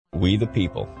We the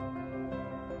people.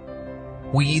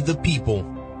 We the people.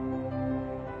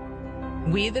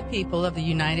 We the people of the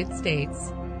United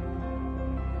States.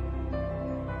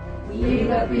 We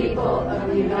the people of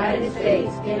the United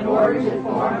States, in order to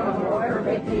form a more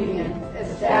perfect union,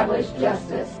 establish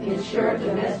justice, ensure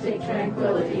domestic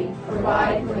tranquility,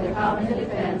 provide for the common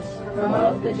defense,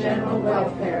 promote the general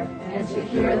welfare, and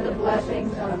secure the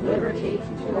blessings of liberty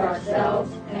to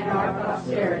ourselves and our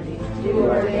posterity, do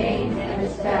ordain and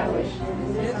establish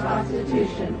this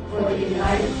Constitution for the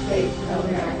United States of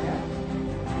America.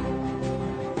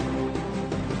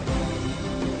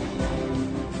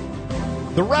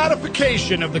 The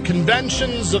ratification of the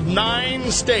conventions of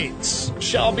 9 states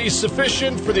shall be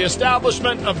sufficient for the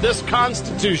establishment of this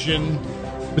Constitution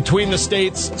between the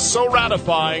states so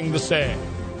ratifying the same.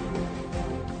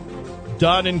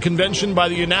 Done in convention by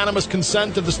the unanimous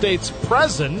consent of the states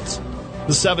present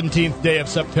the 17th day of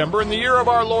September in the year of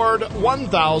our Lord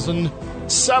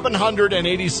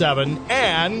 1787,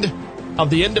 and of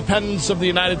the independence of the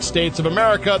United States of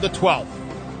America the 12th,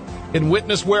 in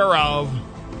witness whereof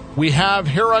we have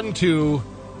hereunto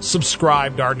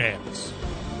subscribed our names.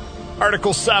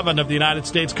 Article 7 of the United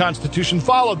States Constitution,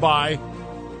 followed by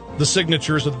the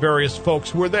signatures of the various folks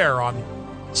who were there on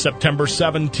September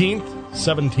 17th,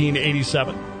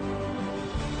 1787.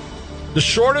 The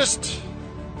shortest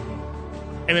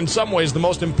and in some ways the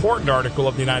most important article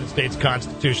of the United States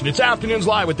Constitution. It's Afternoons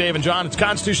Live with Dave and John. It's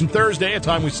Constitution Thursday, a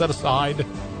time we set aside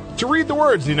to read the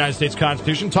words of the United States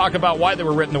Constitution, talk about why they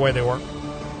were written the way they were,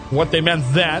 what they meant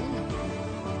then,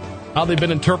 how they've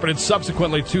been interpreted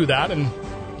subsequently to that, and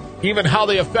even how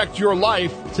they affect your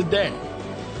life today.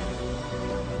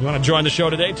 You want to join the show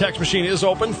today? Text machine is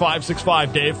open,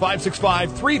 565-DAVE,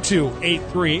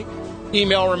 565-3283.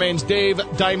 Email remains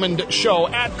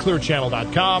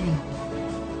DaveDiamondShow@clearchannel.com.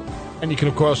 And you can,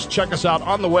 of course, check us out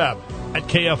on the web at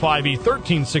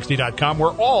KFIV1360.com,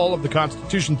 where all of the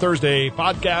Constitution Thursday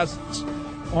podcasts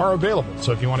are available.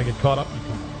 So if you want to get caught up, you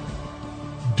can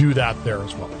do that there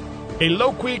as well. A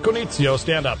loqui conitio,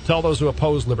 stand up. Tell those who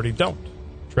oppose liberty, don't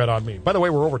tread on me. By the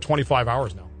way, we're over 25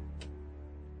 hours now.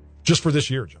 Just for this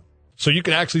year, John. So you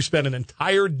can actually spend an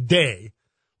entire day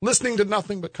listening to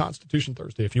nothing but Constitution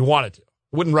Thursday if you wanted to.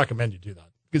 I wouldn't recommend you do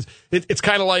that. Because it's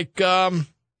kind of like...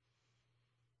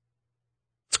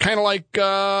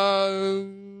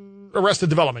 Arrested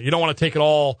Development. You don't want to take it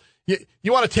all.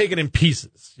 You want to take it in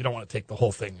pieces. You don't want to take the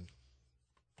whole thing in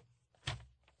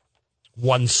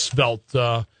one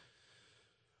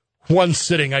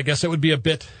sitting. I guess it would be a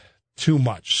bit too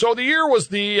much. So the year was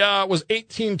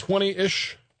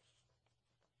 1820-ish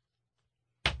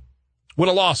when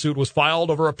a lawsuit was filed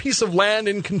over a piece of land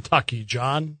in Kentucky,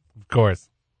 John. Of course.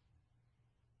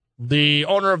 The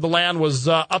owner of the land was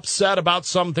upset about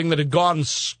something that had gone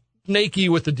snaky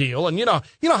with the deal. And you know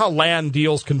how land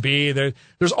deals can be.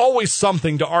 There's always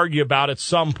something to argue about at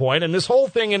some point, and this whole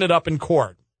thing ended up in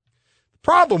court. The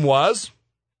problem was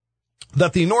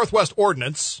that the Northwest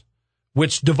Ordinance,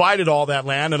 which divided all that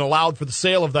land and allowed for the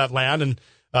sale of that land and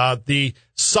the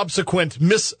subsequent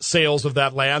mis-sales of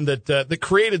that land that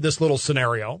created this little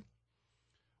scenario,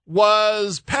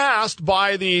 was passed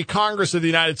by the Congress of the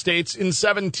United States in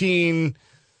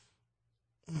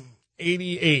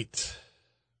 1788,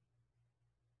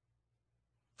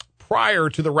 prior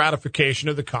to the ratification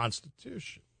of the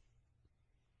Constitution.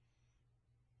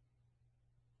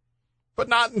 But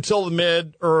not until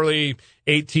the early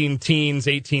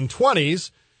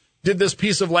 1820s did this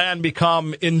piece of land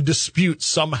become in dispute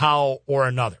somehow or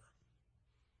another.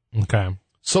 Okay.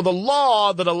 So the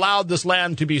law that allowed this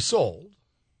land to be sold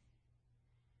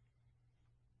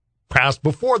passed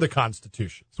before the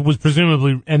Constitution. So was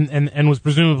presumably and was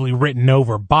presumably written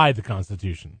over by the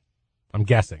Constitution, I'm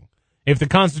guessing. If the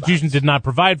Constitution did not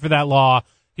provide for that law,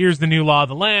 here's the new law of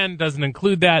the land, doesn't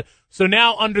include that. So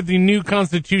now under the new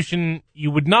Constitution,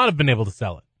 you would not have been able to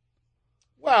sell it.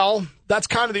 Well, that's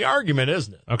kind of the argument,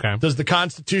 isn't it? Okay. Does the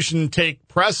Constitution take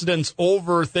precedence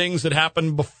over things that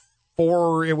happened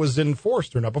before it was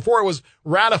enforced or not, before it was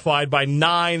ratified by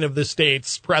 9 of the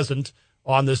states present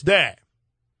on this day?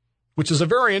 Which is a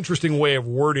very interesting way of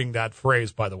wording that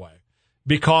phrase, by the way,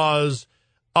 because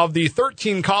of the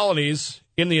 13 colonies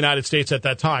in the United States at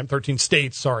that time, 13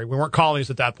 states, sorry, we weren't colonies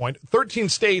at that point, 13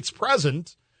 states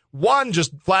present, one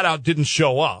just flat out didn't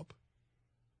show up,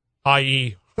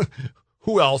 i.e.,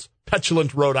 who else?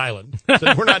 Petulant Rhode Island.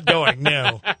 Said, we're not going,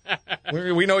 no.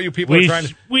 We know you people are trying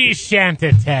to... We shan't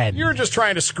attend. You're just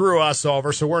trying to screw us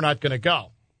over, so we're not going to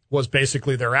go, was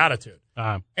basically their attitude.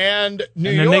 And New York... And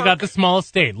then they got the smallest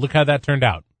state. Look how that turned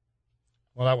out.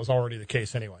 Well, that was already the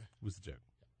case anyway. It was a joke.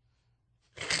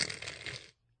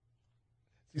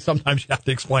 Sometimes you have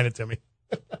to explain it to me.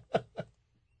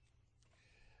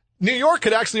 New York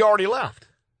had actually already left.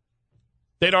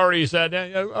 They'd already said,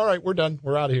 all right, we're done.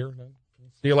 We're out of here.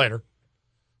 See you later.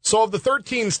 So of the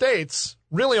 13 states,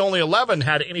 really only 11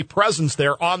 had any presence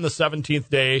there on the 17th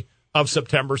day of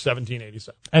September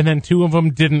 1787. And then 2 of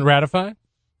them didn't ratify?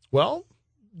 Well,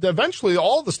 eventually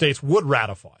all the states would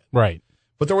ratify it. Right.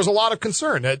 But there was a lot of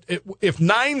concern. If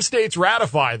 9 states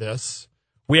ratify this,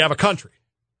 we have a country.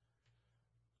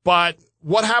 But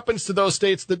what happens to those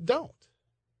states that don't?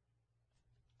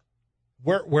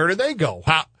 Where do they go?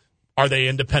 How are they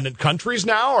independent countries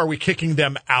now? Are we kicking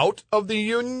them out of the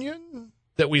Union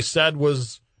that we said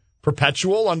was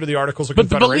perpetual under the Articles of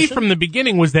Confederation? But the belief from the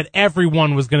beginning was that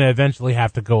everyone was going to eventually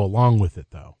have to go along with it,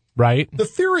 though, right? The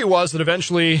theory was that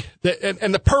eventually,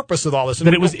 and the purpose of all this,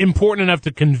 that it was important enough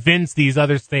to convince these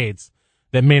other states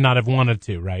that may not have wanted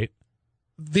to, right?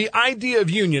 The idea of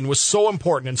union was so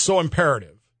important and so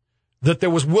imperative that there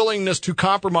was willingness to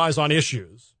compromise on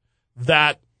issues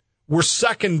that were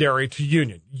secondary to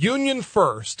union. Union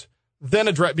first, then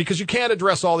address, because you can't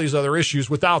address all these other issues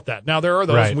without that. Now, there are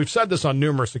those, and we've said this on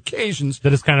numerous occasions.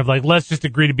 That is kind of like, let's just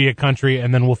agree to be a country,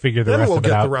 and then we'll figure the rest of it out.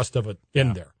 Then we'll get the rest of it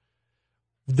in there.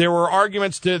 There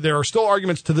are still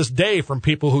arguments to this day from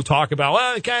people who talk about,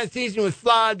 well, the Constitution was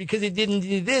flawed because it didn't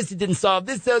do this, it didn't solve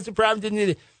this social problem, didn't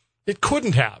do it. It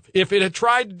couldn't have. If it had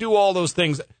tried to do all those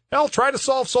things, hell, try to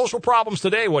solve social problems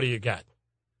today. What do you get?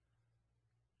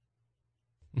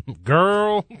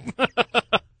 Girl.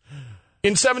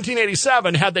 In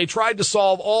 1787, had they tried to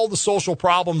solve all the social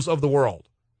problems of the world,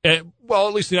 well,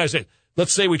 at least the United States,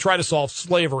 let's say we try to solve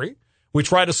slavery, we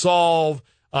try to solve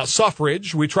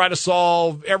suffrage, we try to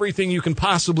solve everything you can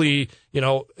possibly,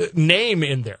 name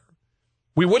in there.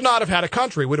 We would not have had a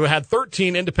country. We would have had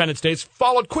 13 independent states,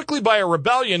 followed quickly by a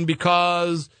rebellion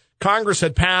because Congress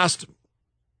had passed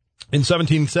in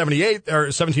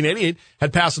 1788,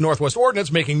 had passed the Northwest Ordinance,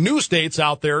 making new states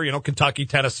out there, Kentucky,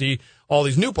 Tennessee, all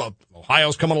these new,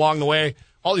 Ohio's coming along the way,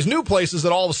 all these new places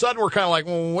that all of a sudden were kind of like,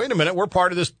 well, wait a minute, we're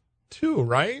part of this too,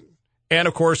 right? And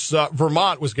of course,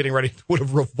 Vermont was getting ready, would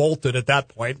have revolted at that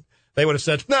point. They would have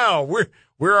said, no,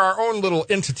 we're our own little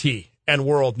entity and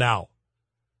world now.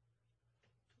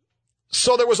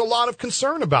 So there was a lot of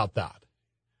concern about that.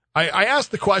 I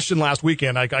asked the question last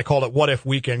weekend. I called it What If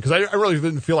Weekend because I really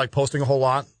didn't feel like posting a whole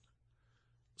lot.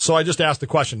 So I just asked the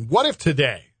question, what if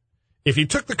today, if you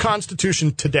took the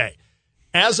Constitution today,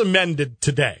 as amended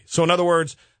today, so in other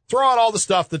words, throw out all the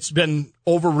stuff that's been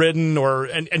overridden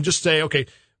and just say, okay,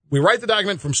 we write the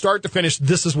document from start to finish,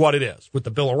 this is what it is, with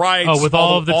the Bill of Rights, with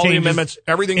all of the changes, amendments,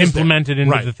 everything implemented is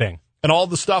into the thing. And all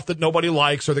the stuff that nobody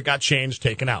likes or that got changed,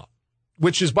 taken out.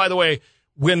 Which is, by the way,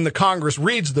 when the Congress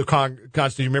reads the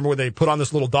Constitution, remember when they put on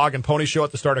this little dog and pony show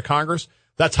at the start of Congress?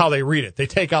 That's how they read it. They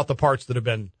take out the parts that have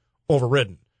been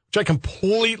overridden, which I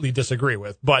completely disagree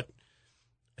with. But,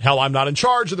 hell, I'm not in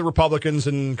charge of the Republicans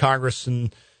in Congress,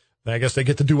 and I guess they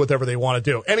get to do whatever they want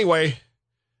to do. Anyway,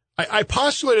 I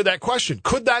postulated that question.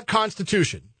 Could that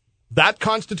Constitution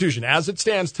as it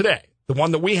stands today, the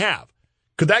one that we have,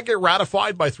 could that get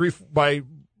ratified by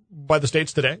the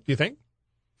states today, do you think?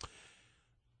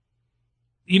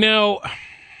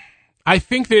 I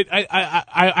think that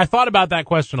I thought about that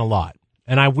question a lot,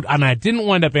 and I didn't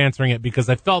wind up answering it because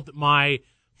I felt that my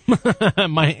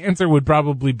my answer would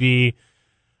probably be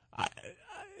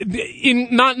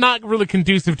not really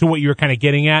conducive to what you were kind of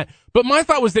getting at. But my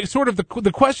thought was that sort of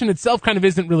the question itself kind of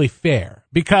isn't really fair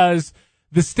because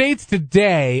the states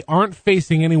today aren't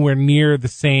facing anywhere near the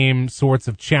same sorts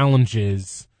of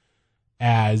challenges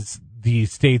as the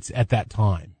states at that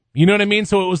time. You know what I mean?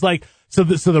 So it was like. So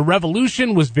the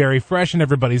revolution was very fresh in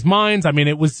everybody's minds. I mean,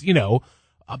 it was,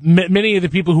 many of the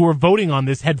people who were voting on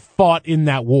this had fought in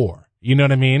that war. You know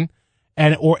what I mean?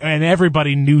 And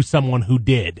everybody knew someone who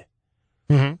did.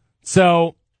 Mm-hmm.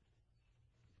 So,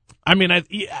 I mean,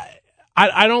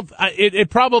 it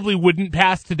probably wouldn't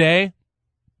pass today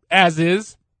as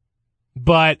is,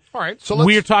 but all right, so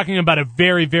we're talking about a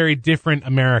very, very different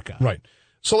America. Right.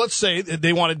 So let's say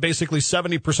they wanted basically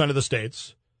 70% of the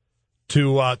states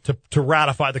to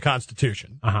ratify the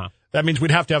Constitution. Uh-huh. That means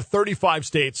we'd have to have 35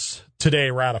 states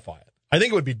today ratify it. I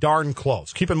think it would be darn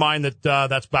close. Keep in mind that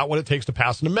that's about what it takes to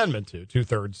pass an amendment to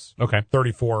 2/3. Okay.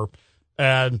 34.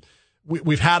 And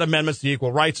we've had amendments. The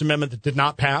Equal Rights Amendment that did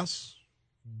not pass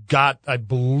got, I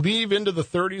believe, into the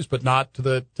 30s, but not to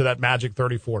that magic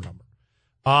 34 number.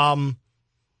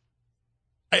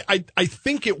 I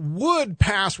think it would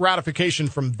pass ratification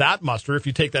from that muster if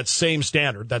you take that same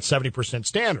standard, that 70%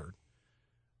 standard.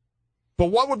 But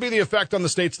what would be the effect on the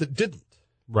states that didn't?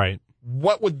 Right.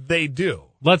 What would they do?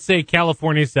 let's say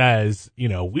California says,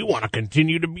 we want to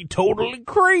continue to be totally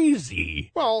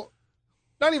crazy. Well,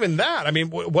 not even that. I mean,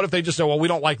 what if they just say, well, we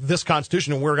don't like this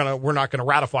Constitution and we're not going to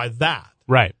ratify that?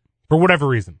 Right. For whatever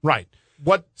reason. Right.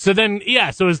 So then,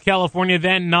 so is California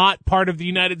then not part of the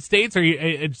United States? Or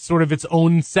it's sort of its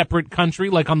own separate country,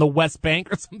 like on the West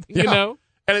Bank or something,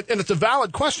 And it's a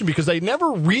valid question because they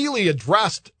never really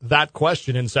addressed that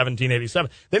question in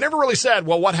 1787. They never really said,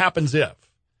 well, what happens if?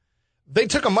 They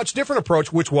took a much different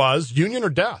approach, which was union or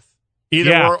death.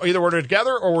 Either we're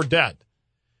together or we're dead.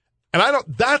 And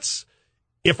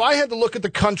if I had to look at the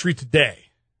country today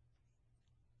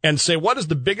and say, what is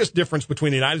the biggest difference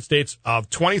between the United States of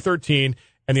 2013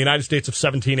 and the United States of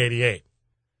 1788?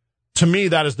 To me,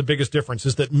 that is the biggest difference,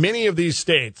 is that many of these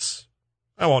states,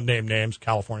 I won't name names,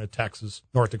 California, Texas,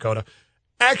 North Dakota,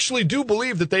 actually do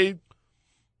believe that they'd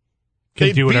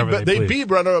be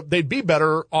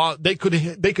better. They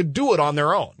could do it on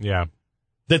their own. Yeah.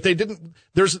 That they didn't.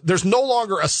 There's no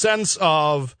longer a sense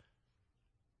of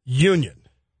union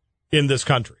in this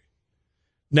country.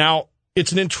 Now,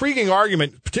 it's an intriguing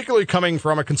argument, particularly coming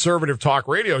from a conservative talk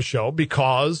radio show,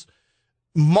 because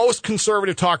most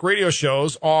conservative talk radio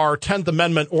shows are 10th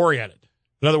Amendment oriented.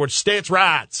 In other words, states'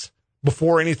 rights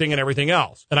before anything and everything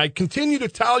else. And I continue to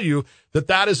tell you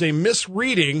that is a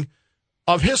misreading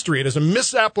of history. It is a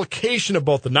misapplication of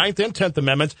both the 9th and 10th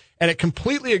Amendments, and it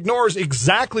completely ignores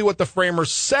exactly what the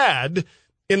framers said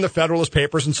in the Federalist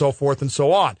Papers and so forth and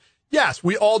so on. Yes,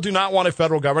 we all do not want a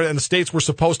federal government, and the states were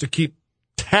supposed to keep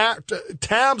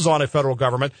tabs on a federal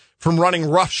government from running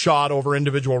roughshod over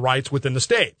individual rights within the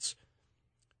states.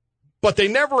 But they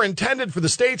never intended for the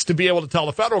states to be able to tell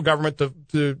the federal government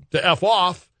to F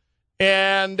off,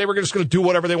 and they were just going to do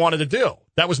whatever they wanted to do.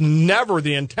 That was never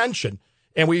the intention.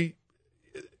 And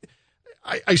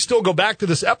I still go back to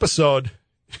this episode.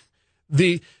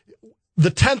 The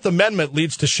 10th Amendment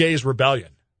leads to Shays'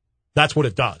 Rebellion. That's what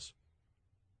it does.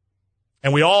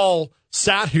 And we all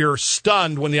sat here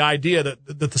stunned when the idea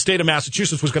that the state of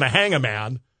Massachusetts was going to hang a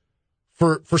man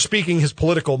for speaking his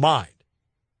political mind.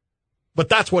 But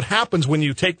that's what happens when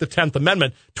you take the 10th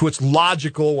Amendment to its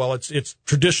logical, its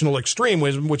traditional extreme,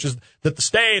 which is that the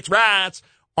states' rights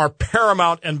are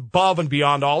paramount and above and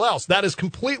beyond all else. That is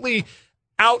completely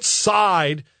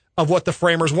outside of what the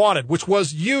framers wanted, which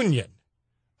was union.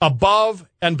 Above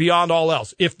and beyond all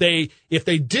else. If they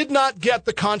did not get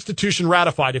the Constitution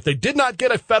ratified, if they did not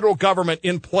get a federal government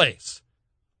in place,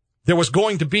 there was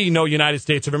going to be no United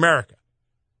States of America.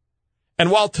 And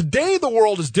while today the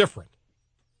world is different,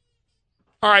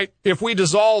 all right, if we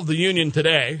dissolve the Union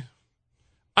today,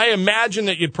 I imagine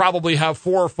that you'd probably have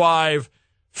 4 or 5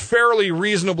 fairly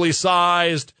reasonably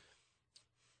sized,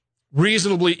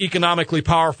 reasonably economically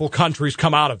powerful countries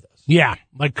come out of this. Yeah,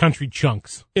 like country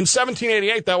chunks. In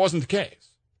 1788, that wasn't the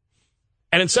case.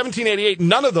 And in 1788,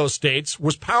 none of those states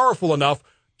was powerful enough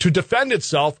to defend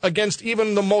itself against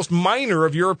even the most minor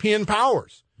of European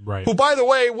powers. Right. Who, by the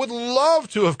way, would love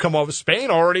to have come over. Spain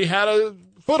already had a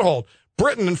foothold.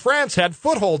 Britain and France had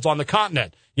footholds on the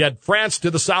continent. You had France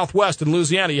to the southwest in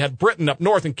Louisiana. You had Britain up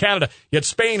north in Canada. You had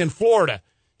Spain in Florida.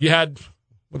 You had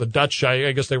the Dutch,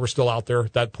 I guess they were still out there,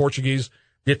 that Portuguese,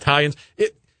 the Italians.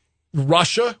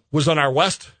 Russia was on our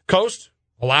west coast,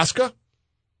 Alaska.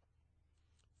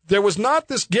 There was not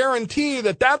this guarantee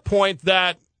at that point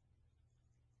that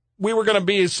we were going to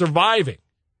be surviving.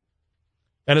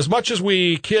 And as much as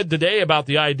we kid today about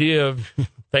the idea of,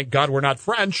 thank God we're not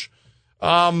French,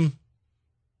 in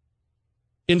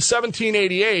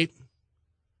 1788,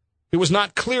 it was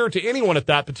not clear to anyone at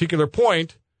that particular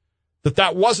point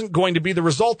that wasn't going to be the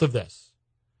result of this.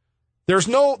 There's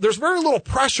very little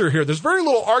pressure here. There's very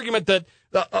little argument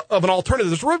of an alternative.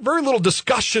 There's very little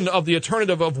discussion of the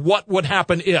alternative of what would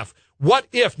happen if. What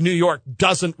if New York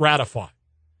doesn't ratify?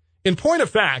 In point of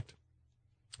fact,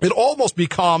 it almost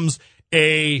becomes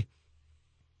a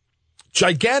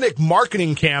gigantic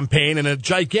marketing campaign and a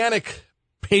gigantic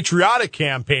patriotic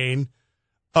campaign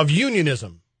of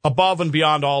unionism above and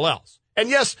beyond all else. And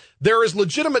yes, there is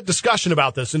legitimate discussion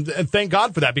about this, and thank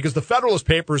God for that, because the Federalist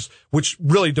Papers, which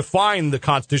really define the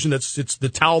Constitution, it's the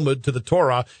Talmud to the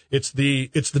Torah, it's the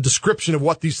description of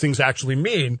what these things actually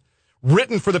mean,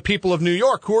 written for the people of New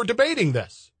York who are debating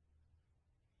this.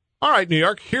 All right, New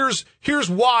York, here's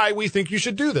why we think you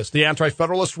should do this. The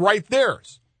Anti-Federalists write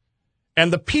theirs.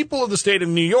 And the people of the state of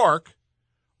New York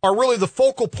are really the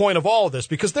focal point of all of this,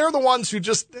 because they're the ones who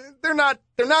they're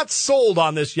not sold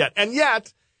on this yet. And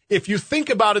yet, if you think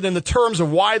about it in the terms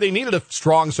of why they needed a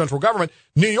strong central government,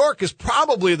 New York is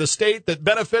probably the state that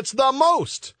benefits the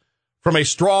most from a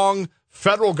strong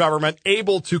federal government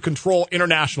able to control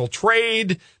international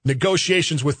trade,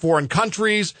 negotiations with foreign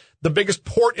countries. the biggest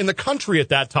port in the country at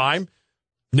that time,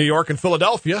 New York and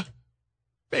Philadelphia,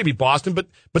 maybe Boston,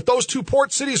 but those two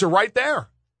port cities are right there.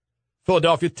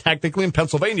 Philadelphia technically in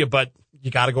Pennsylvania, but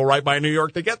you got to go right by New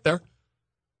York to get there.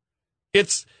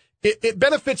 It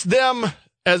benefits them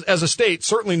as a state.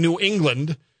 Certainly New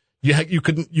England, you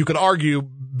could argue,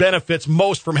 benefits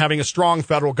most from having a strong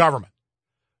federal government.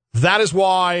 That is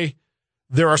why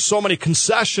there are so many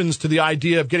concessions to the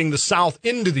idea of getting the South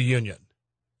into the Union.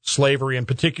 Slavery in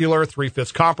particular,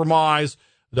 3/5 compromise,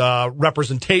 the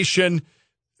representation,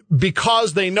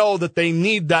 because they know that they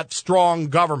need that strong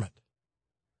government.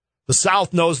 The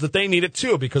South knows that they need it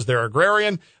too because they're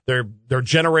agrarian, they're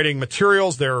generating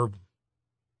materials, they're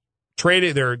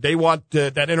trading, they want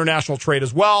that international trade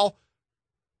as well.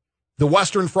 The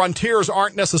Western frontiers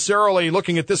aren't necessarily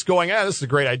looking at this going, this is a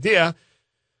great idea,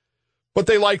 but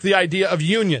they like the idea of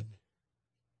union.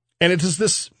 And it is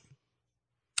this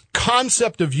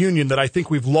concept of union that I think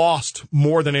we've lost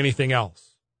more than anything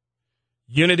else.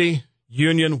 Unity,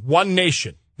 union, one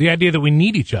nation. The idea that we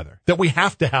need each other. That we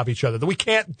have to have each other, that we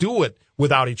can't do it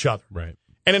without each other. Right.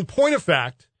 And in point of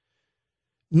fact,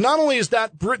 not only is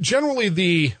that generally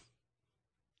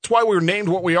it's why we were named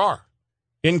what we are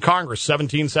in Congress,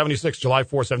 1776, July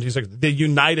 4, 1776, the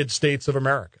United States of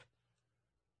America.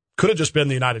 Could have just been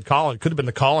the United Colony, could have been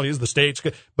the colonies, the states,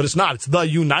 but it's not. It's the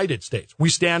United States. We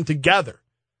stand together.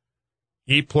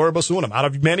 E pluribus unum, out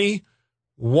of many,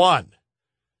 one.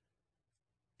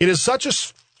 It is such a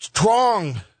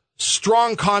strong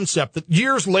concept that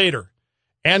years later,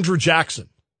 Andrew Jackson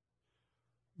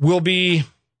will be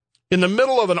in the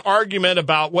middle of an argument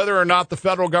about whether or not the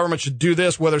federal government should do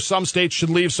this, whether some states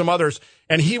should leave some others,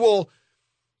 and he will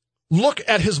look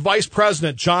at his vice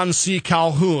president, John C.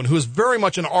 Calhoun, who is very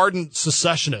much an ardent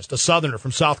secessionist, a Southerner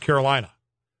from South Carolina,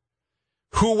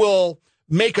 who will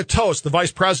make a toast. The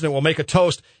vice president will make a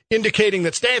toast indicating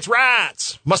that states'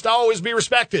 rights must always be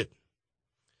respected.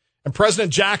 And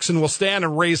President Jackson will stand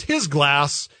and raise his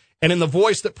glass, and in the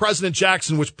voice that President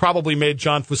Jackson, which probably made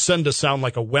John Fusenda sound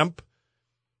like a wimp,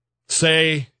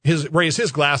 raise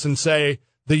his glass and say,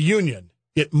 the Union,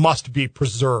 it must be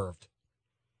preserved.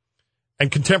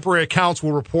 And contemporary accounts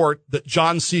will report that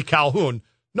John C. Calhoun,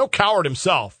 no coward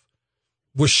himself,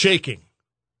 was shaking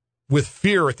with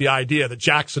fear at the idea that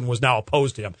Jackson was now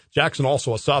opposed to him. Jackson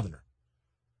also a Southerner.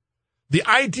 The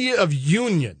idea of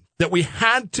union, that we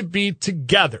had to be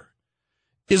together,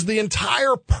 is the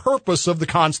entire purpose of the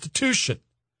Constitution.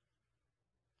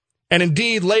 And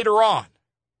indeed, later on,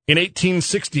 in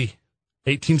 1860,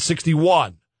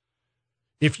 1861,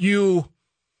 if you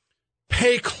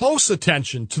pay close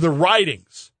attention to the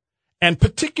writings, and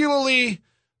particularly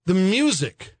the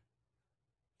music,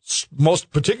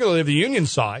 most particularly of the Union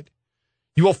side,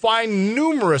 you will find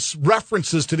numerous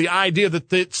references to the idea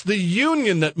that it's the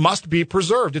Union that must be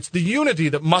preserved. It's the unity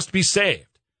that must be saved.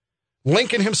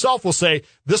 Lincoln himself will say,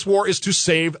 this war is to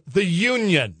save the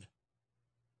Union.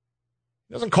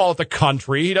 He doesn't call it the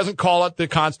country. He doesn't call it the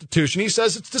Constitution. He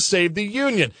says it's to save the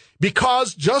Union.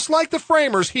 Because just like the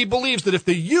framers, he believes that if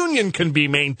the Union can be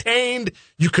maintained,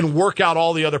 you can work out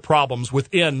all the other problems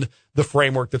within the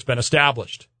framework that's been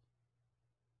established.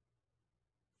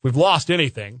 If we've lost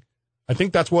anything, I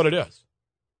think that's what it is.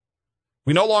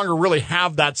 We no longer really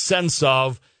have that sense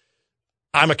of,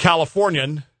 I'm a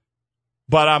Californian,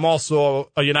 but I'm also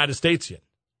a United Statesian,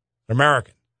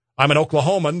 American. I'm an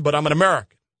Oklahoman, but I'm an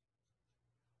American.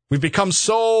 We've become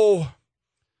so,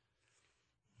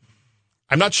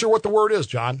 I'm not sure what the word is,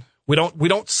 John. We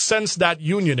don't sense that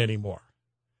union anymore.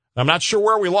 I'm not sure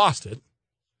where we lost it.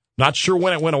 Not sure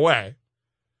when it went away.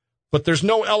 But there's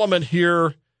no element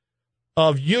here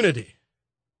of unity.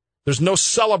 There's no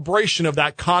celebration of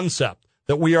that concept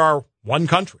that we are one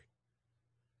country.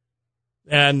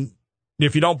 And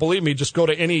if you don't believe me, just go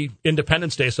to any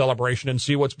Independence Day celebration and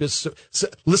see what's been,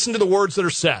 listen to the words that are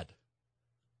said.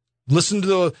 Listen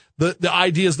to the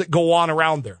ideas that go on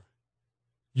around there.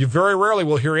 You very rarely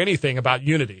will hear anything about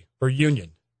unity or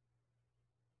union.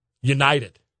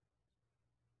 United.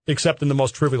 Except in the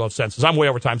most trivial of senses. I'm way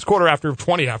over time. It's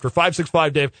 20 after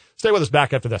 565, Dave. Stay with us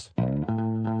back after this.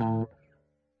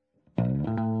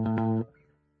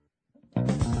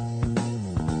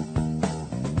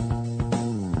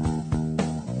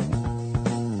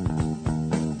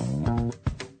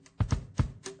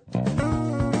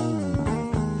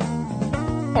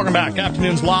 Welcome back.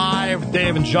 Afternoons Live.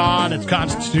 Dave and John. It's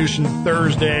Constitution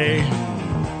Thursday.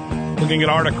 Looking at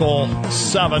Article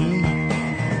 7,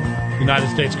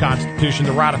 United States Constitution,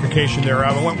 the ratification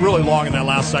thereof. I went really long in that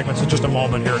last segment, so just a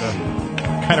moment here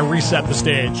to kind of reset the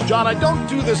stage. John, I don't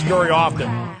do this very often,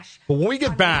 but when we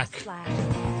get back,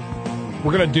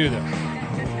 we're going to do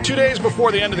this. 2 days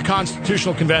before the end of the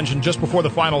Constitutional Convention, just before the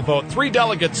final vote, 3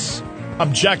 delegates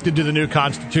objected to the new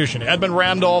Constitution. Edmund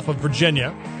Randolph of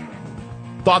Virginia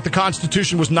thought the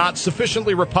Constitution was not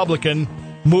sufficiently Republican,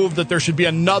 moved that there should be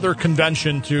another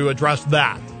convention to address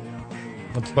that.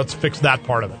 Let's fix that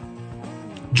part of it.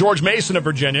 George Mason of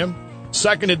Virginia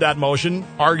seconded that motion,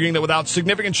 arguing that without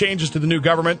significant changes to the new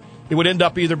government, it would end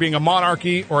up either being a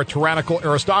monarchy or a tyrannical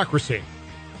aristocracy.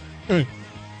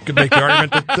 Could make the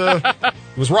argument that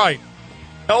he was right.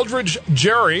 Eldridge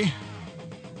Gerry,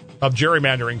 of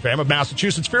gerrymandering fame, of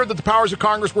Massachusetts, feared that the powers of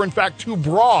Congress were in fact too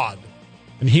broad,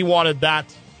 and he wanted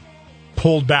that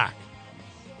pulled back.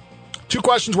 2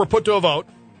 questions were put to a vote.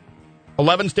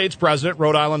 11 states president,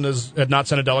 Rhode Island had not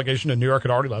sent a delegation, and New York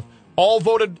had already left, all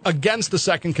voted against the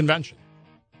second convention.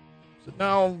 So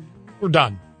now we're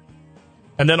done.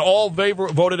 And then all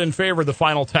voted in favor of the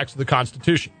final text of the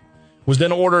Constitution. It was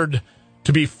then ordered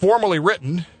to be formally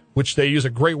written, which they use a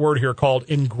great word here called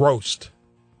engrossed,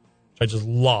 which I just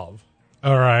love.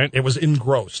 All right. It was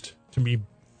engrossed, to be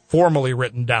formally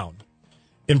written down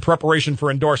in preparation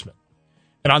for endorsement.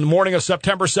 And on the morning of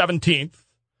September 17th,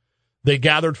 they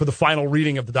gathered for the final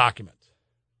reading of the document.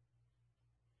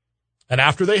 And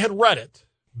after they had read it,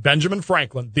 Benjamin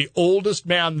Franklin, the oldest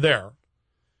man there,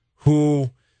 who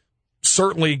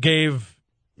certainly gave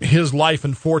his life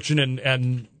and fortune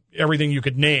and everything you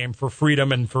could name for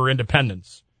freedom and for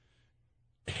independence,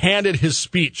 handed his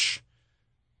speech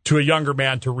to a younger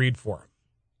man to read for him.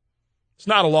 It's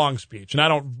not a long speech, and I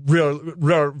don't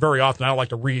very often, I don't like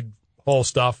to read whole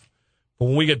stuff. But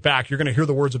when we get back, you're going to hear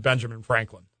the words of Benjamin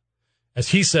Franklin as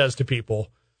he says to people,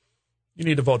 you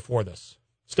need to vote for this.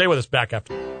 Stay with us back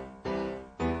after.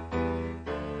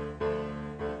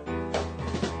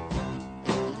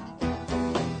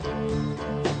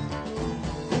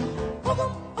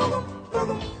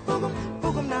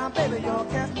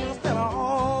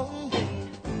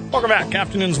 Welcome back.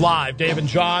 Afternoons Live. Dave and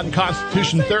John,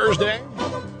 Constitution Thursday.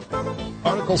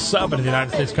 Article 7 of the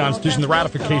United States Constitution, the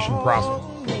ratification process.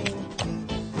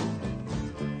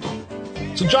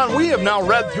 So, John, we have now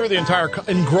read through the entire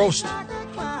engrossed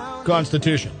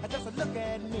Constitution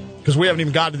because we haven't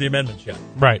even gotten to the amendments yet.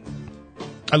 Right.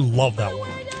 I love that word.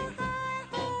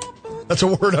 That's a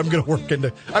word I'm going to work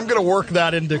into. I'm going to work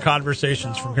that into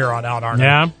conversations from here on out, aren't I?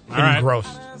 Yeah. All right.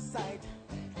 Engrossed.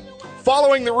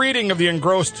 Following the reading of the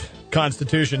engrossed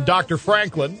Constitution, Dr.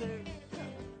 Franklin,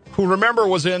 who, remember,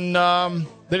 was in,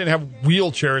 they didn't have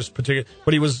wheelchairs,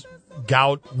 but he was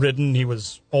gout-ridden. He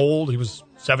was old. He was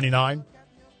 79,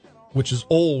 which is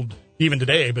old even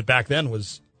today, but back then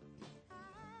was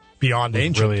beyond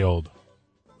ancient. Really old.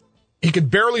 He could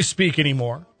barely speak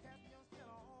anymore.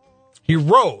 He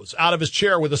rose out of his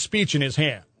chair with a speech in his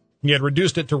hand. He had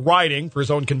reduced it to writing for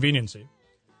his own conveniency.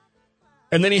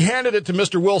 And then he handed it to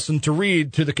Mr. Wilson to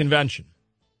read to the convention.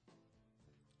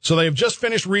 So they have just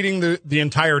finished reading the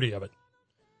entirety of it.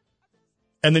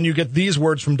 And then you get these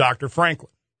words from Dr.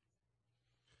 Franklin.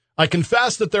 I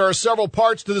confess that there are several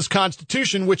parts to this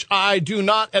Constitution which I do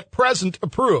not at present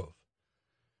approve,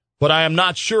 but I am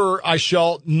not sure I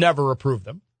shall never approve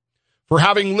them. For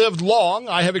having lived long,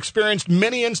 I have experienced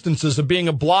many instances of being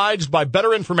obliged by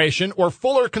better information or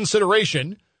fuller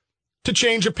consideration to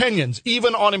change opinions,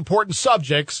 even on important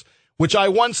subjects, which I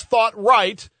once thought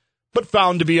right, but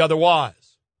found to be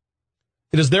otherwise.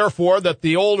 It is therefore that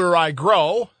the older I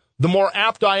grow, the more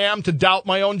apt I am to doubt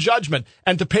my own judgment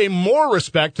and to pay more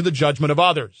respect to the judgment of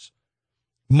others.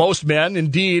 Most men,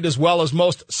 indeed, as well as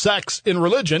most sects in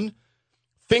religion,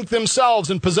 think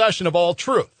themselves in possession of all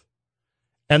truth,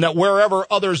 and that wherever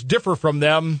others differ from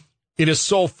them, it is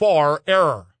so far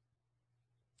error.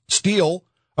 Steele,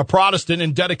 a Protestant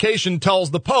in dedication,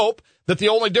 tells the Pope that the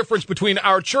only difference between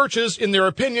our churches in their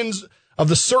opinions of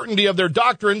the certainty of their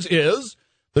doctrines is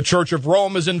the Church of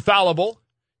Rome is infallible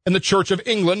and the Church of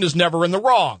England is never in the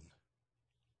wrong.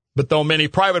 But though many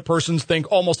private persons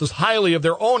think almost as highly of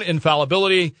their own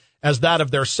infallibility as that of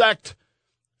their sect,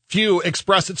 few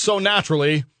express it so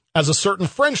naturally as a certain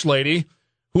French lady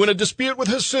who in a dispute with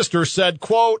his sister said,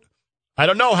 quote, I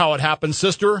don't know how it happened,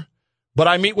 sister, but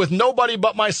I meet with nobody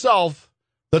but myself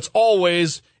that's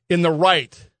always in the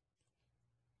right.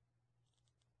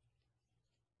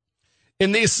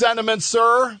 In these sentiments,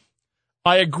 sir,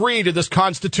 I agree to this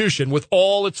Constitution with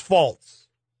all its faults,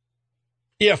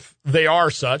 if they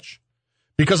are such,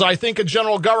 because I think a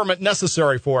general government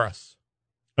necessary for us.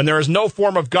 And there is no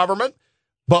form of government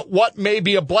but what may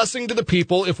be a blessing to the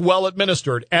people if well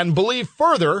administered, and believe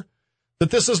further that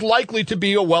this is likely to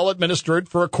be well administered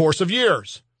for a course of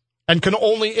years, and can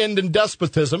only end in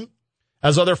despotism,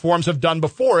 as other forms have done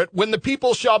before it, when the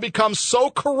people shall become so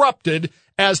corrupted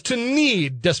as to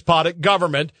need despotic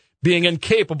government, being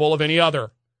incapable of any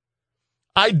other.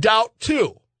 I doubt,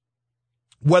 too,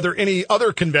 whether any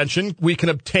other convention we can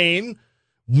obtain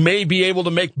may be able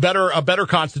to make a better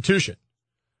constitution.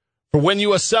 For when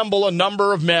you assemble a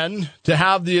number of men to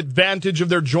have the advantage of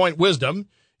their joint wisdom,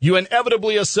 you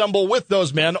inevitably assemble with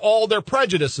those men all their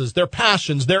prejudices, their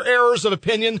passions, their errors of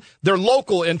opinion, their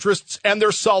local interests, and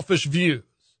their selfish views.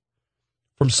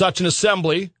 From such an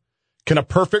assembly, can a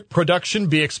perfect production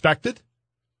be expected?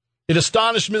 It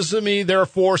astonishes me,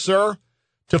 therefore, sir,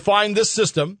 to find this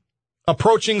system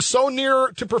approaching so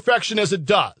near to perfection as it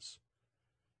does.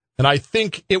 And I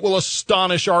think it will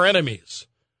astonish our enemies,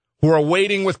 who are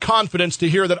waiting with confidence to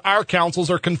hear that our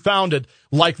counsels are confounded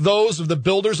like those of the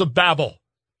builders of Babel,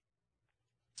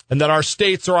 and that our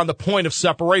states are on the point of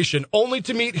separation, only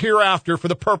to meet hereafter for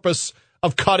the purpose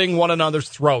of cutting one another's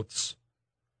throats.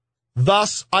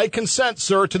 Thus, I consent,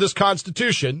 sir, to this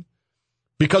Constitution,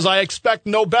 because I expect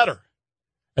no better,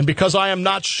 and because I am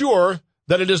not sure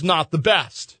that it is not the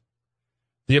best.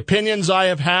 The opinions I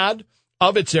have had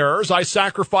of its errors I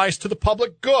sacrifice to the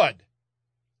public good.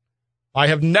 I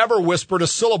have never whispered a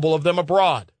syllable of them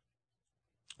abroad.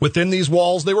 Within these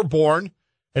walls they were born,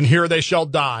 and here they shall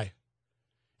die.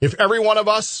 If every one of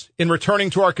us, in returning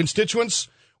to our constituents,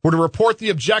 were to report the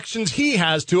objections he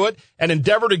has to it and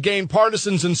endeavor to gain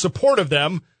partisans in support of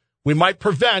them, we might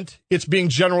prevent its being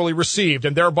generally received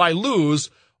and thereby lose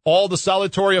all the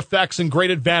salutary effects and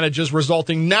great advantages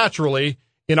resulting naturally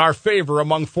in our favor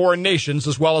among foreign nations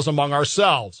as well as among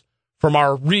ourselves from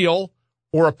our real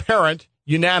or apparent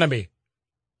unanimity.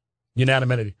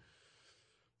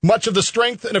 Much of the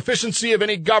strength and efficiency of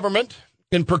any government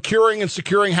in procuring and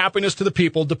securing happiness to the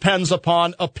people depends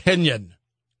upon opinion,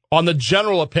 on the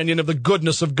general opinion of the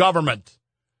goodness of government,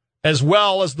 as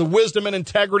well as the wisdom and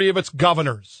integrity of its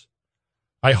governors.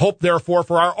 I hope, therefore,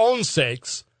 for our own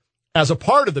sakes, as a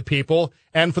part of the people,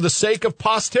 and for the sake of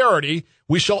posterity,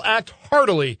 we shall act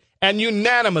heartily and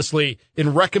unanimously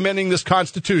in recommending this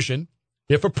Constitution,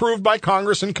 if approved by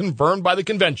Congress and confirmed by the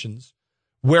conventions,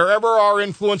 wherever our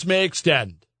influence may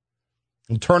extend,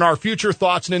 and turn our future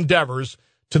thoughts and endeavors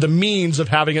to the means of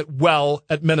having it well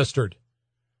administered.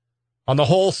 On the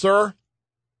whole, sir,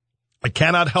 I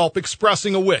cannot help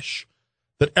expressing a wish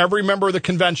that every member of the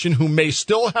convention who may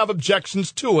still have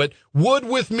objections to it would,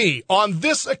 with me, on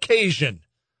this occasion,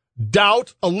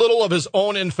 doubt a little of his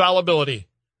own infallibility,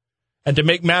 and to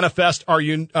make manifest our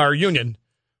union,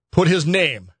 put his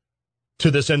name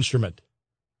to this instrument.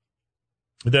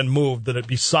 It then moved that it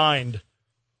be signed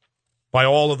by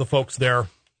all of the folks there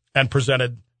and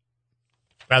presented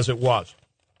as it was.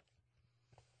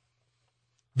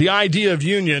 The idea of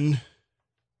union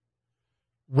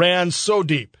ran so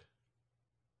deep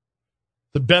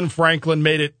that Ben Franklin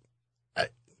made it.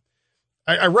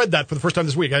 I read that for the first time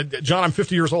this week. John, I'm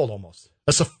 50 years old almost.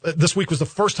 This week was the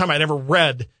first time I'd ever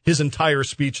read his entire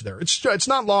speech there. It's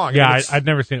not long. Yeah, I'd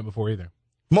never seen it before either.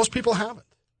 Most people haven't.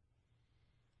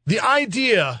 The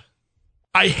idea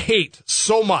I hate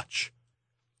so much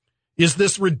is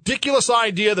this ridiculous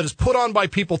idea that is put on by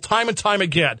people time and time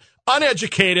again,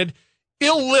 uneducated,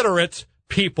 illiterate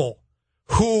people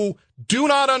who do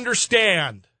not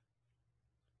understand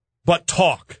but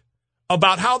talk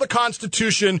about how the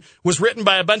Constitution was written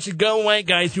by a bunch of go white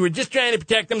guys who were just trying to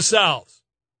protect themselves.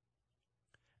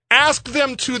 Ask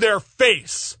them to their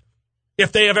face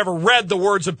if they have ever read the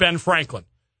words of Ben Franklin.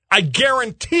 I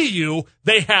guarantee you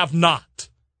they have not.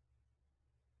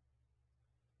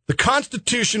 The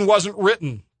Constitution wasn't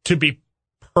written to be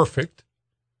perfect.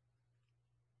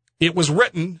 It was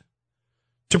written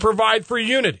to provide for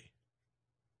unity.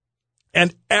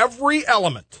 And every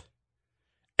element,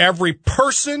 every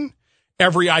person,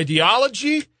 every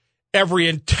ideology, every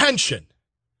intention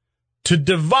to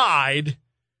divide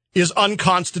is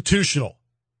unconstitutional,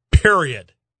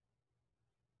 period.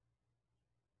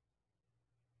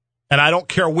 And I don't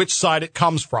care which side it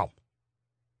comes from.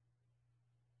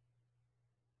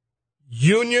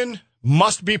 Union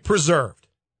must be preserved.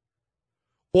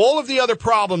 All of the other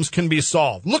problems can be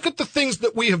solved. Look at the things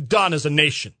that we have done as a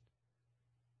nation.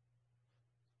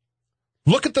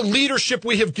 Look at the leadership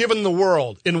we have given the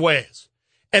world in ways.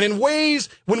 And in ways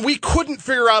when we couldn't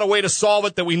figure out a way to solve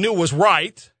it that we knew was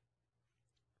right,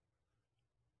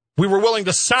 we were willing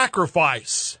to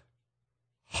sacrifice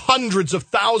hundreds of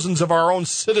thousands of our own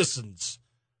citizens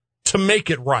to make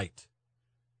it right,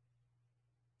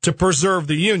 to preserve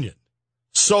the Union,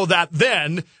 so that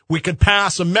then we could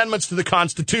pass amendments to the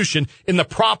Constitution in the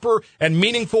proper and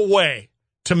meaningful way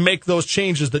to make those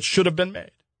changes that should have been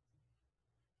made.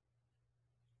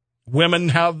 Women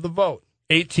have the vote.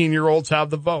 18-year-olds have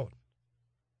the vote.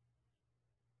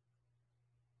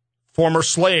 Former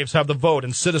slaves have the vote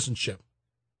and citizenship.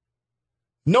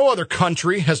 No other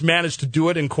country has managed to do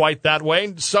it in quite that way.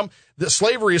 The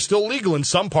slavery is still legal in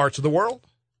some parts of the world.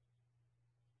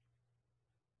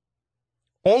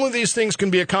 Only these things can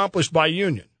be accomplished by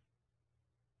union.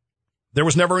 There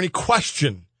was never any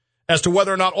question as to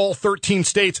whether or not all 13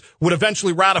 states would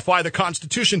eventually ratify the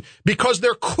Constitution, because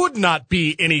there could not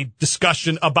be any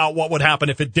discussion about what would happen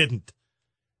if it didn't.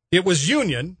 It was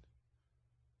union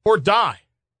or die.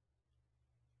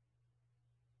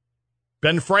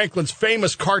 Ben Franklin's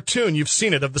famous cartoon, you've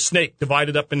seen it, of the snake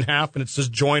divided up in half, and it says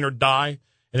join or die,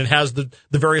 and it has the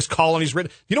various colonies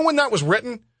written. You know when that was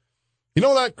written? You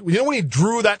know when he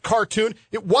drew that cartoon?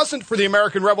 It wasn't for the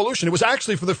American Revolution. It was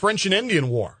actually for the French and Indian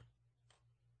War.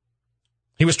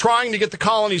 He was trying to get the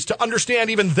colonies to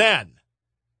understand even then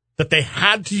that they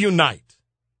had to unite.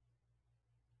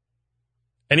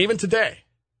 And even today,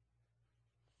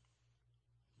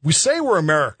 we say we're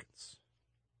Americans.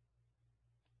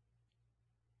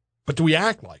 But do we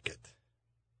act like it?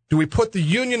 Do we put the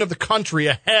union of the country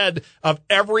ahead of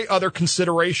every other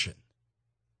consideration?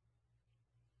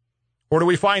 Or do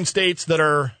we find states that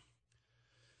are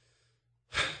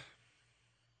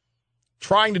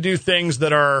trying to do things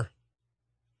that are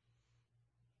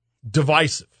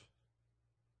divisive,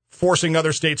 forcing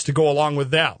other states to go along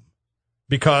with them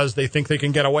because they think they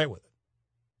can get away with it?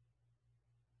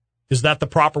 Is that the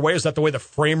proper way? Is that the way the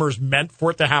framers meant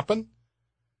for it to happen?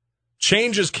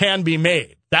 Changes can be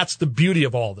made. That's the beauty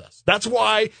of all this. That's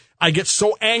why I get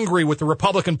so angry with the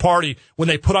Republican Party when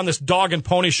they put on this dog and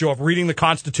pony show of reading the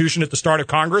Constitution at the start of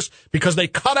Congress, because they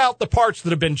cut out the parts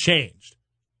that have been changed.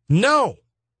 No.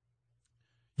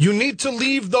 You need to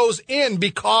leave those in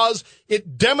because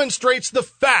it demonstrates the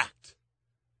fact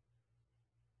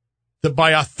that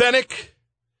by authentic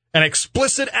and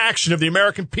explicit action of the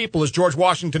American people, as George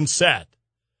Washington said,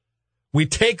 we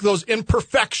take those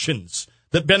imperfections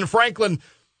that Ben Franklin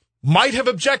might have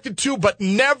objected to, but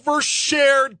never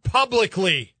shared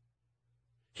publicly.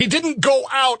 He didn't go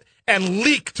out and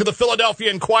leak to the Philadelphia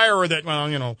Inquirer that, well,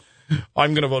 you know,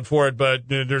 I'm going to vote for it, but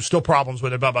there's still problems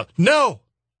with it, blah, blah. No.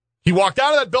 He walked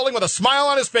out of that building with a smile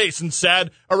on his face and said,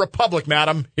 "A republic,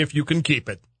 madam, if you can keep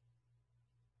it."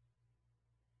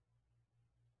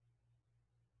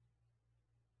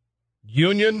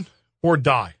 Union or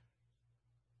die.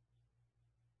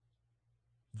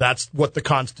 That's what the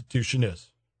Constitution is.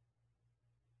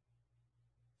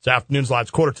 It's Afternoons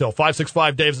Live's Quarter Till.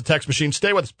 565 Dave's the text machine.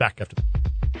 Stay with us. Back after.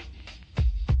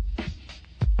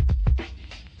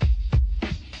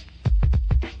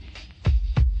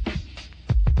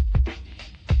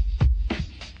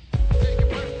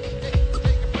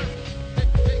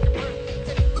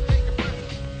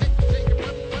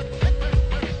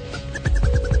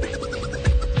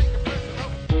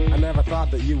 I never thought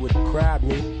that you would grab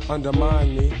me,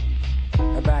 undermine me,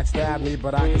 and backstab me,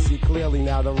 but I can see clearly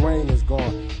now the rain is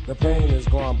gone, the pain is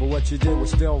gone, but what you did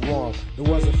was still wrong. There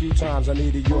was a few times I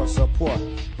needed your support,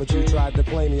 but you tried to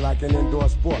play me like an indoor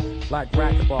sport, like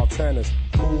racquetball, tennis,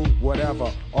 pool,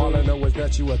 whatever. All I know is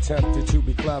that you attempted to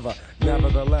be clever.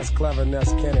 Nevertheless,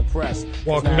 cleverness can impress.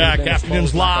 Welcome back.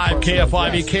 Afternoons Live,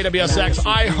 KFIV, KWSX,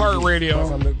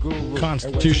 iHeartRadio.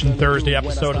 Constitution Thursday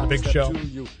episode of The Big Show.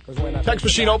 Text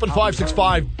machine open,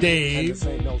 565 Dave.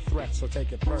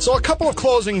 So a couple of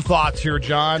closing thoughts here,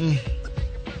 John.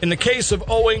 In the case of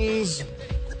Owings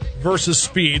versus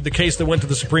Speed, the case that went to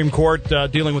the Supreme Court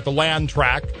dealing with the land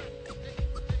tract,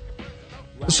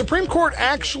 the Supreme Court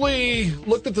actually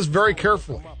looked at this very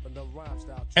carefully.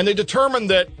 And they determined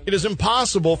that it is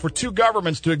impossible for two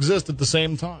governments to exist at the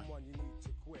same time.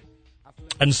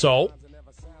 And so,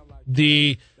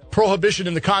 the prohibition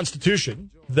in the Constitution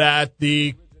that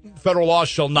the federal law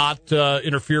shall not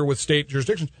interfere with state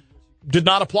jurisdictions did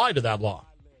not apply to that law.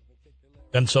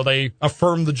 And so they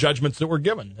affirmed the judgments that were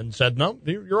given and said, no,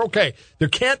 you're okay. There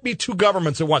can't be two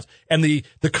governments at once. And the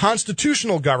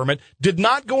constitutional government did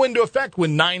not go into effect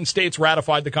when 9 states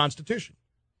ratified the Constitution.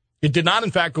 It did not, in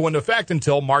fact, go into effect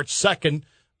until March 2nd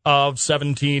of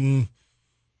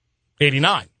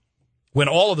 1789, when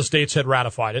all of the states had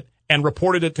ratified it and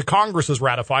reported it to Congress as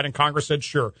ratified, and Congress said,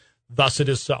 sure, thus it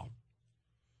is so.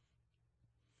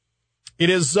 It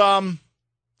is an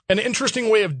interesting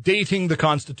way of dating the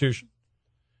Constitution.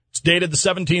 It's dated the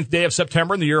 17th day of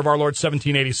September in the year of our Lord,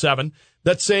 1787.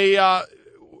 That's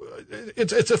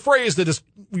it's a phrase that is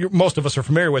most of us are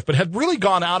familiar with, but had really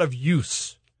gone out of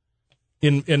use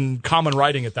in common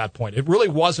writing at that point. It really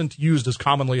wasn't used as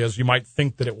commonly as you might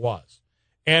think that it was.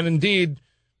 And indeed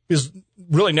is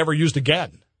really never used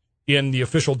again in the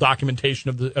official documentation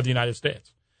of the United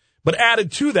States. But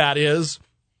added to that is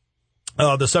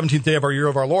the 17th day of our year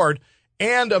of our Lord,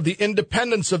 and of the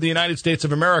independence of the United States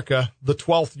of America, the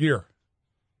 12th year.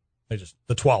 Just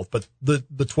the 12th, but the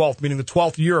 12th, meaning the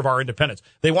 12th year of our independence.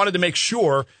 They wanted to make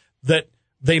sure that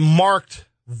they marked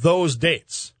those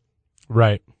dates.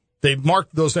 Right. They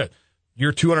marked those dates.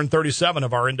 Year 237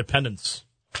 of our independence.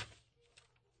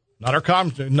 Not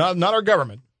our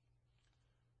government,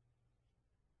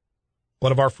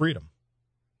 but of our freedom,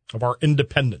 of our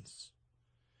independence.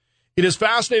 It is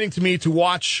fascinating to me to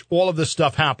watch all of this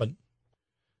stuff happen,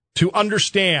 to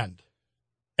understand,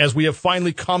 as we have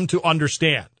finally come to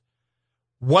understand,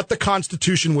 what the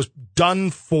Constitution was done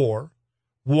for,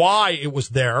 why it was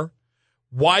there,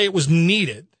 why it was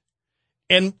needed.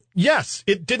 And yes,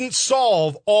 it didn't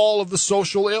solve all of the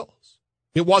social ills.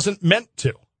 It wasn't meant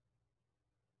to.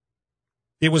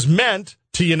 It was meant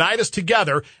to unite us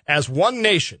together as one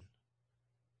nation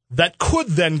that could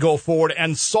then go forward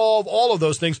and solve all of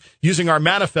those things using our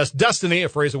manifest destiny, a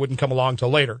phrase that wouldn't come along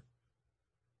till later,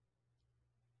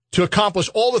 to accomplish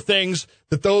all the things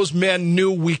that those men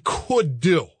knew we could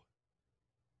do,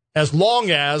 as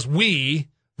long as we,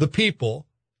 the people,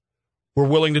 were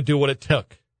willing to do what it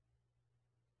took.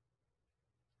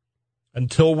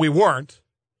 Until we weren't,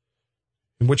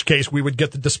 in which case we would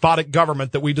get the despotic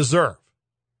government that we deserve.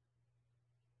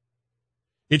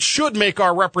 It should make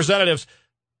our representatives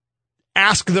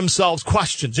ask themselves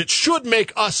questions. It should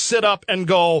make us sit up and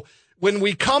go, when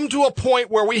we come to a point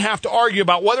where we have to argue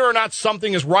about whether or not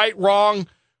something is right, wrong,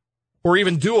 or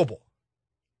even doable,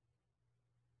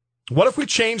 what if we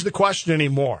change the question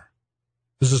anymore?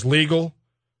 Is this legal?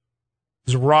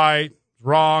 Is it right?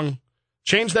 Wrong?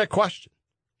 Change that question.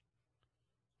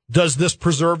 Does this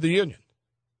preserve the Union?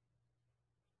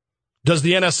 Does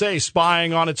the NSA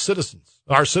spying on its citizens,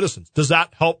 our citizens, does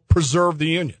that help preserve the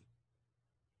Union?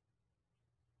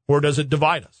 Or does it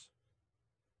divide us?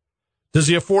 Does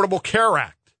the Affordable Care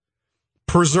Act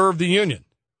preserve the Union,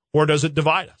 or does it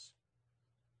divide us?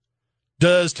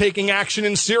 Does taking action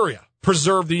in Syria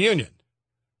preserve the Union,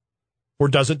 or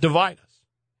does it divide us?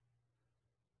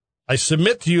 I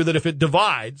submit to you that if it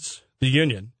divides the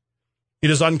Union, it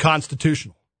is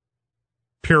unconstitutional,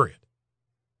 period.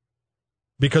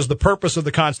 Because the purpose of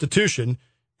the Constitution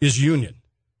is union,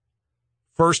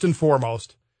 first and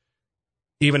foremost,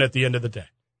 even at the end of the day.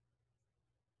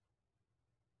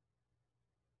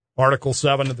 Article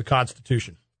 7 of the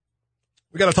Constitution.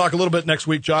 We got to talk a little bit next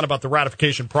week, John, about the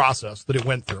ratification process that it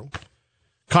went through.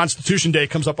 Constitution Day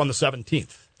comes up on the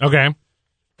 17th. Okay.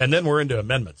 And then we're into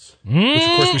amendments. Which,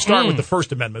 of course, we start with the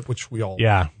First Amendment, which we all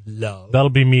love. That'll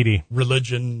be meaty.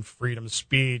 Religion, freedom of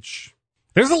speech.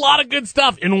 There's a lot of good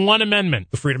stuff in one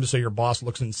amendment. The freedom to say your boss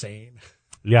looks insane.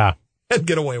 Yeah. And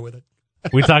get away with it.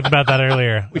 We talked about that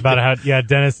earlier. About how,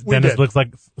 Dennis looks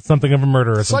like something of a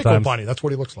murderer sometimes. Psycho Bunny, that's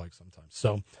what he looks like sometimes.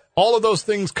 So all of those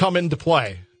things come into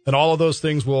play, and all of those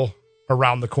things will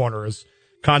around the corner as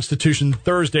Constitution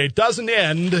Thursday doesn't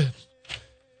end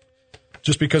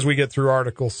just because we get through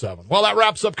Article 7. Well, that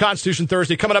wraps up Constitution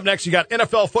Thursday. Coming up next, you got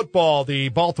NFL football, the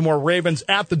Baltimore Ravens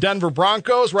at the Denver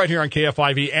Broncos, right here on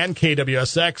KFIV and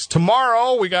KWSX.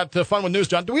 Tomorrow, we got fun with news.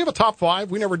 John, do we have a top 5?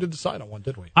 We never did decide on one,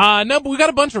 did we? No, but we got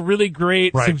a bunch of really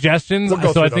great suggestions. We'll go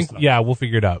so through I think, tonight. we'll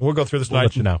figure it out. We'll go through this We'll tonight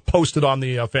let you know. and post it on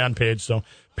the fan page, so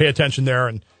pay attention there.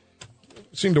 And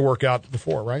it seemed to work out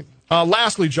before, right?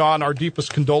 Lastly, John, our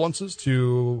deepest condolences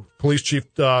to Police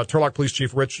Chief Turlock Police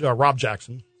Chief Rob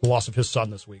Jackson, the loss of his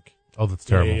son this week. Oh, that's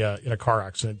terrible. In a car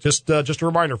accident. Just a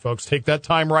reminder, folks, take that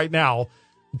time right now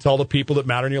and tell the people that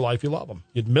matter in your life you love them.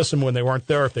 You'd miss them when they weren't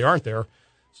there if they aren't there.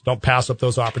 So don't pass up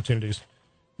those opportunities.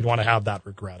 You don't want to have that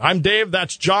regret. I'm Dave.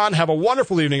 That's John. Have a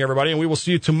wonderful evening, everybody, and we will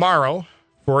see you tomorrow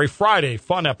for a Friday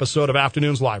fun episode of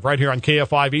Afternoons Live right here on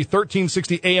KFIV,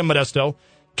 1360 AM Modesto,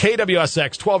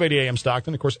 KWSX, 1280 AM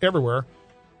Stockton, of course, everywhere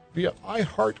via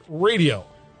iHeartRadio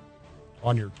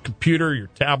on your computer, your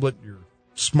tablet, your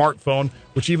smartphone,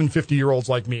 which even 50-year-olds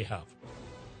like me have.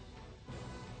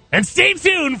 And stay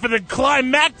tuned for the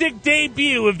climactic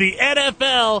debut of the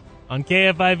NFL on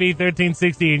KFIV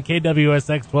 1360 and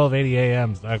KWSX 1280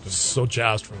 AM. So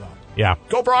jazzed for that. Yeah.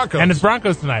 Go Broncos. And it's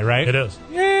Broncos tonight, right? It is.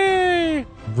 Yay!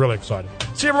 Really excited.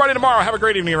 See everybody tomorrow. Have a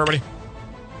great evening, everybody.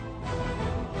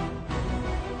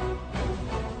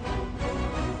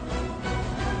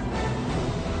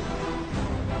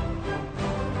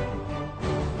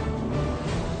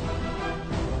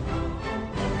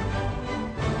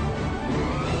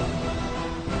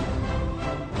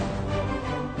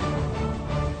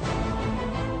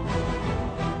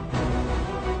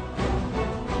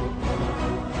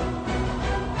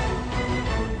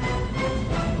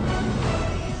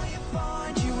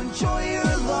 Enjoy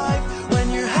your life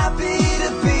when you're happy.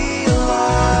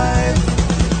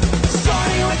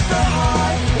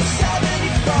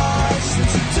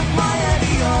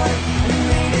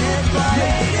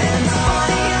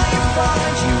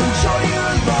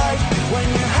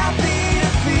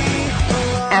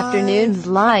 Afternoons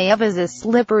Live is a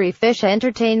Slippery Fish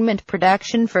Entertainment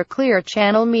production for Clear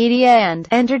Channel Media and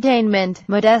Entertainment,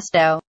 Modesto.